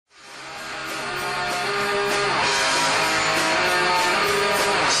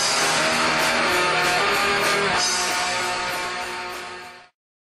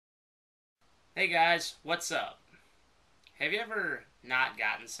guys, what's up? Have you ever not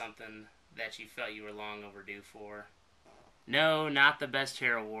gotten something that you felt you were long overdue for? No, not the best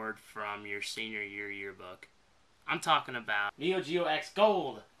hair award from your senior year yearbook. I'm talking about Neo Geo X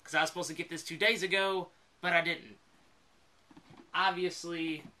Gold, because I was supposed to get this 2 days ago, but I didn't.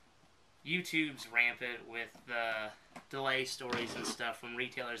 Obviously, YouTube's rampant with the delay stories and stuff from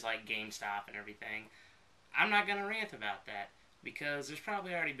retailers like GameStop and everything. I'm not going to rant about that, because there's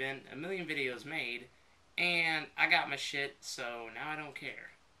probably already been a million videos made, and I got my shit, so now I don't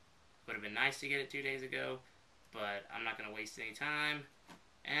care. Would have been nice to get it 2 days ago, but I'm not going to waste any time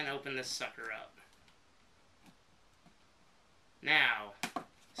and open this sucker up. Now,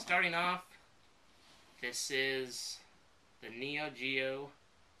 starting off, this is the Neo Geo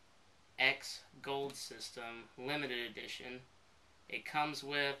X Gold System Limited Edition. It comes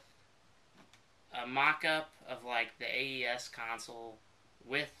with a mock-up of like the AES console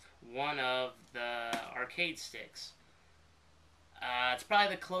with one of the arcade sticks. It's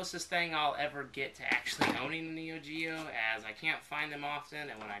probably the closest thing I'll ever get to actually owning a Neo Geo, as I can't find them often,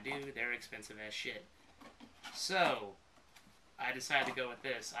 and when I do, they're expensive as shit. So, I decided to go with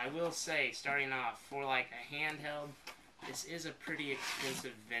this. I will say, starting off, for like a handheld, this is a pretty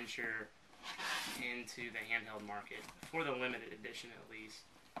expensive venture into the handheld market, for the limited edition at least.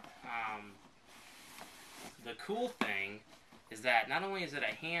 The cool thing is that not only is it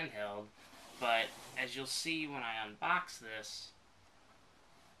a handheld, but as you'll see when I unbox this,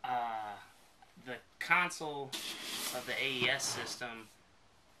 the console of the AES system,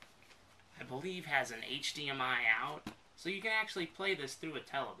 I believe, has an HDMI out, so you can actually play this through a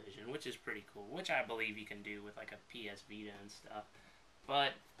television, which is pretty cool, which I believe you can do with like a PS Vita and stuff.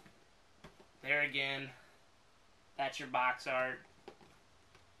 But there again, that's your box art.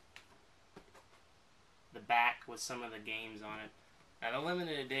 The back with some of the games on it. Now the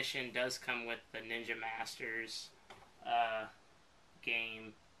limited edition does come with the Ninja Masters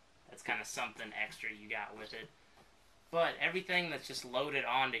game. That's kind of something extra you got with it. But everything that's just loaded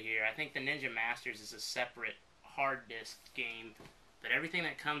onto here, I think the Ninja Masters is a separate hard disk game. But everything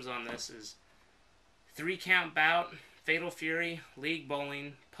that comes on this is 3-Count Bout, Fatal Fury, League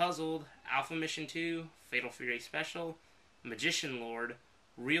Bowling, Puzzled, Alpha Mission 2, Fatal Fury Special, Magician Lord,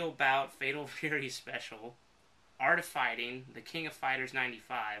 Real Bout, Fatal Fury Special, Art of Fighting, The King of Fighters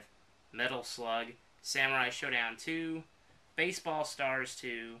 95, Metal Slug, Samurai Showdown 2, Baseball Stars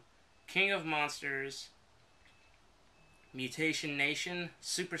 2, King of Monsters, Mutation Nation,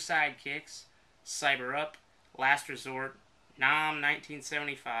 Super Sidekicks, Cyber Up, Last Resort, Nam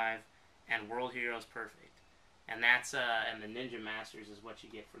 1975, and World Heroes Perfect. And that's and the Ninja Masters is what you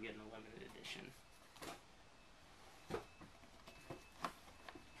get for getting the limited edition.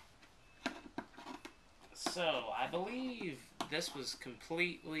 So, I believe this was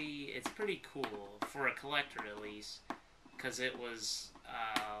completely, it's pretty cool, for a collector at least, because it was,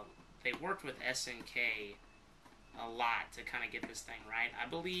 they worked with SNK a lot to kind of get this thing right. I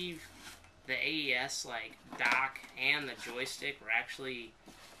believe the AES, like, dock and the joystick were actually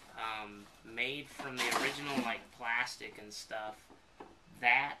made from the original, like, plastic and stuff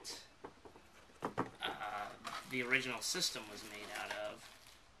that the original system was made out of.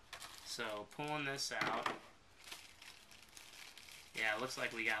 So, pulling this out, yeah, it looks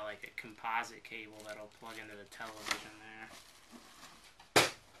like we got like a composite cable that'll plug into the television there.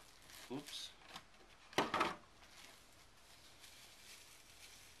 Oops.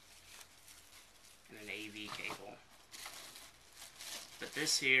 And an AV cable. But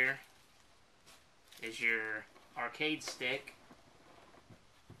this here is your arcade stick,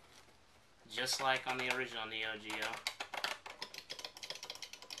 just like on the original Neo Geo.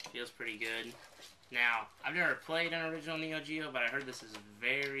 Feels pretty good. Now, I've never played an original Neo Geo, but I heard this is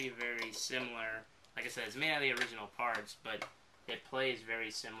very, very similar. Like I said, it's made out of the original parts, but it plays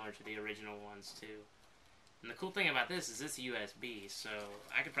very similar to the original ones, too. And the cool thing about this is it's USB, so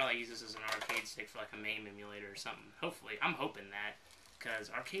I could probably use this as an arcade stick for like a MAME emulator or something. Hopefully, I'm hoping that, because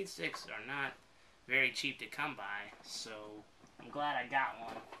arcade sticks are not very cheap to come by, so I'm glad I got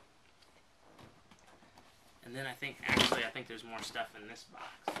one. And then I think there's more stuff in this box.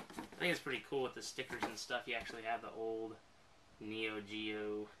 I think it's pretty cool with the stickers and stuff. You actually have the old Neo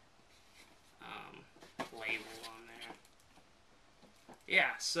Geo label on there.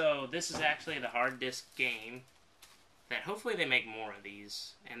 Yeah, so this is actually the hard disk game that hopefully they make more of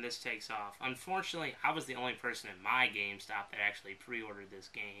these, and this takes off. Unfortunately, I was the only person in my GameStop that actually pre-ordered this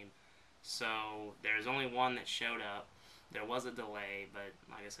game, so there's only one that showed up. There was a delay, but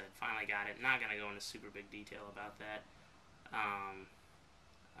like I said, finally got it. Not going to go into super big detail about that.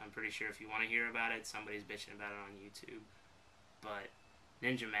 I'm pretty sure if you want to hear about it, somebody's bitching about it on YouTube. But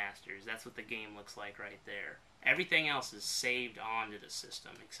Ninja Masters. That's what the game looks like right there. Everything else is saved onto the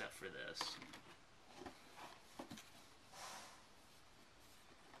system except for this.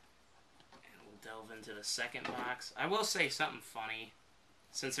 And we'll delve into the second box. I will say something funny.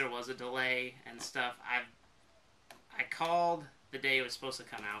 Since there was a delay and stuff, I called the day it was supposed to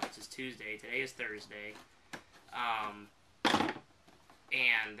come out, which is Tuesday. Today is Thursday.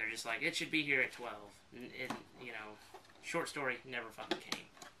 And they're just like, it should be here at 12. It, you know, short story, never fucking came.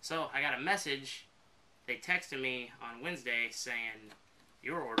 So I got a message. They texted me on Wednesday saying,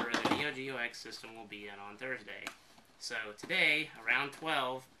 your order of the Neo Geo X system will be in on Thursday. So today, around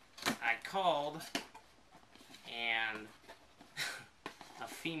 12, I called, and a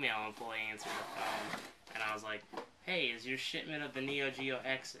female employee answered the phone, and I was like, hey, is your shipment of the Neo Geo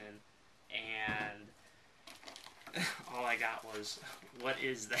X in? And all I got was, what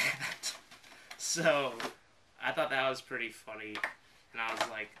is that? So I thought that was pretty funny, and I was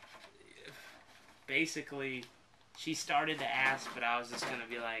like, basically, she started to ask, but I was just going to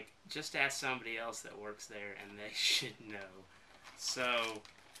be like, just ask somebody else that works there, and they should know. So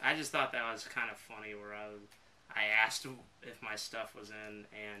I just thought that was kind of funny, where I asked if my stuff was in,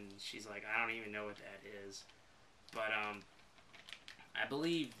 and she's like, I don't even know what that is. But I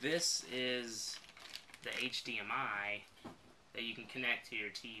believe this is the HDMI that you can connect to your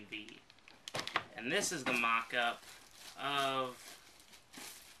TV. And this is the mock-up of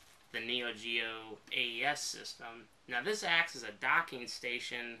the Neo Geo AES system. Now this acts as a docking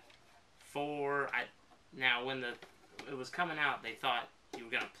station for... Now when it was coming out, they thought you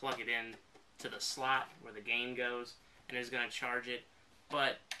were going to plug it in to the slot where the game goes, and it's going to charge it.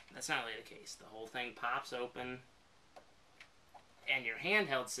 But that's not really the case. The whole thing pops open, and your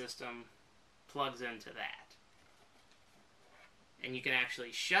handheld system plugs into that. And you can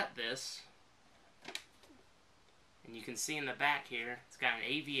actually shut this, and you can see in the back here, it's got an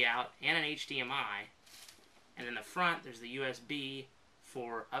AV out and an HDMI, and in the front there's the USB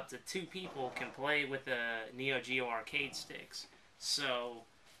for up to 2 people can play with the Neo Geo arcade sticks. So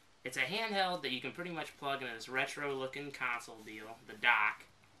it's a handheld that you can pretty much plug into this retro looking console deal, the dock,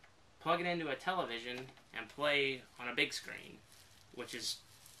 plug it into a television, and play on a big screen, which is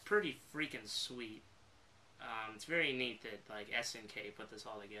pretty freaking sweet. It's very neat that like SNK put this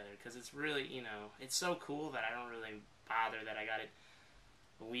all together, because it's really, you know, it's so cool that I don't really bother that I got it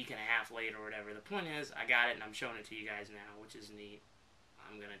a week and a half late or whatever. The point is, I got it and I'm showing it to you guys now, which is neat.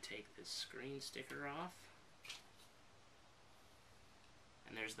 I'm going to take this screen sticker off.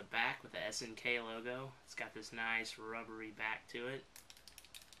 And there's the back with the SNK logo. It's got this nice rubbery back to it.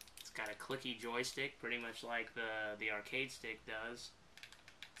 It's got a clicky joystick, pretty much like the arcade stick does.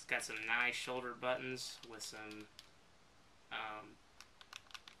 It's got some nice shoulder buttons with some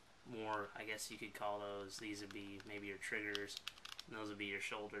more, I guess you could call those, these would be maybe your triggers, and those would be your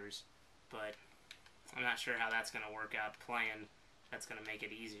shoulders. But I'm not sure how that's going to work out playing. That's going to make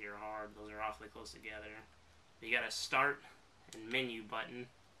it easy or hard. Those are awfully close together. But you got a start and menu button,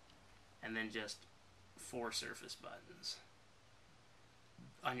 and then just 4 surface buttons.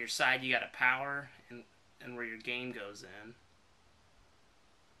 On your side you got a power and where your game goes in.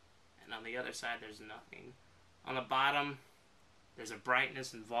 And on the other side there's nothing. On the bottom there's a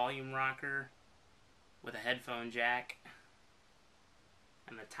brightness and volume rocker with a headphone jack.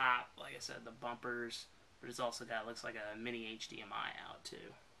 And the top, like I said, the bumpers. But it's also got, looks like a mini HDMI out too.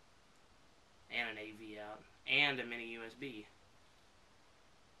 And an AV out. And a mini USB.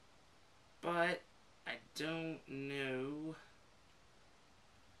 But I don't know.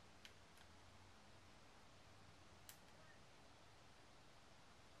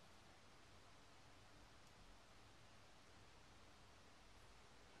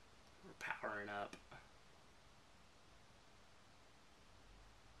 We're powering up.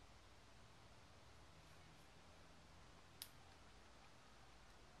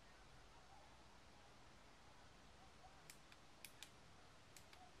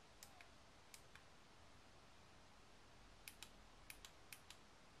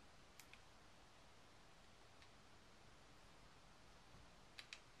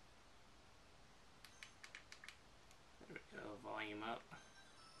 Volume up.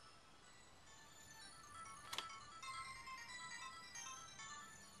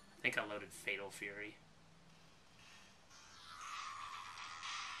 I think I loaded Fatal Fury.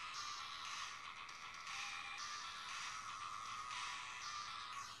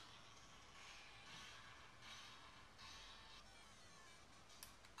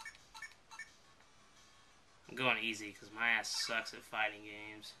 I'm going easy because my ass sucks at fighting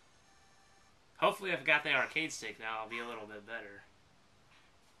games. Hopefully if I've got the arcade stick now, I'll be a little bit better.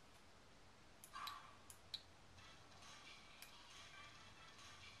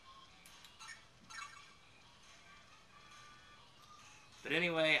 But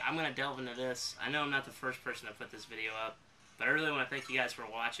anyway, I'm going to delve into this. I know I'm not the first person to put this video up, but I really want to thank you guys for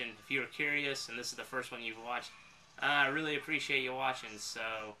watching. If you were curious and this is the first one you've watched, I really appreciate you watching. So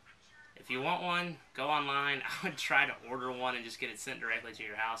if you want one, go online. I would try to order one and just get it sent directly to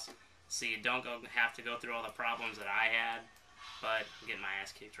your house so you don't have to go through all the problems that I had. But I'm getting my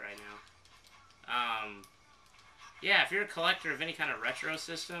ass kicked right now. Yeah, if you're a collector of any kind of retro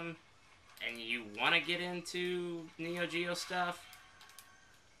system and you want to get into Neo Geo stuff,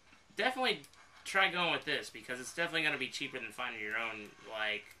 definitely try going with this, because it's definitely going to be cheaper than finding your own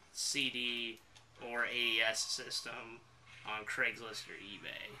like CD or AES system on Craigslist or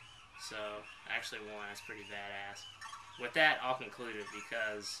eBay. So, actually one, that's pretty badass. With that, I'll conclude it,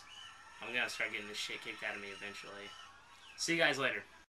 because I'm going to start getting this shit kicked out of me eventually. See you guys later.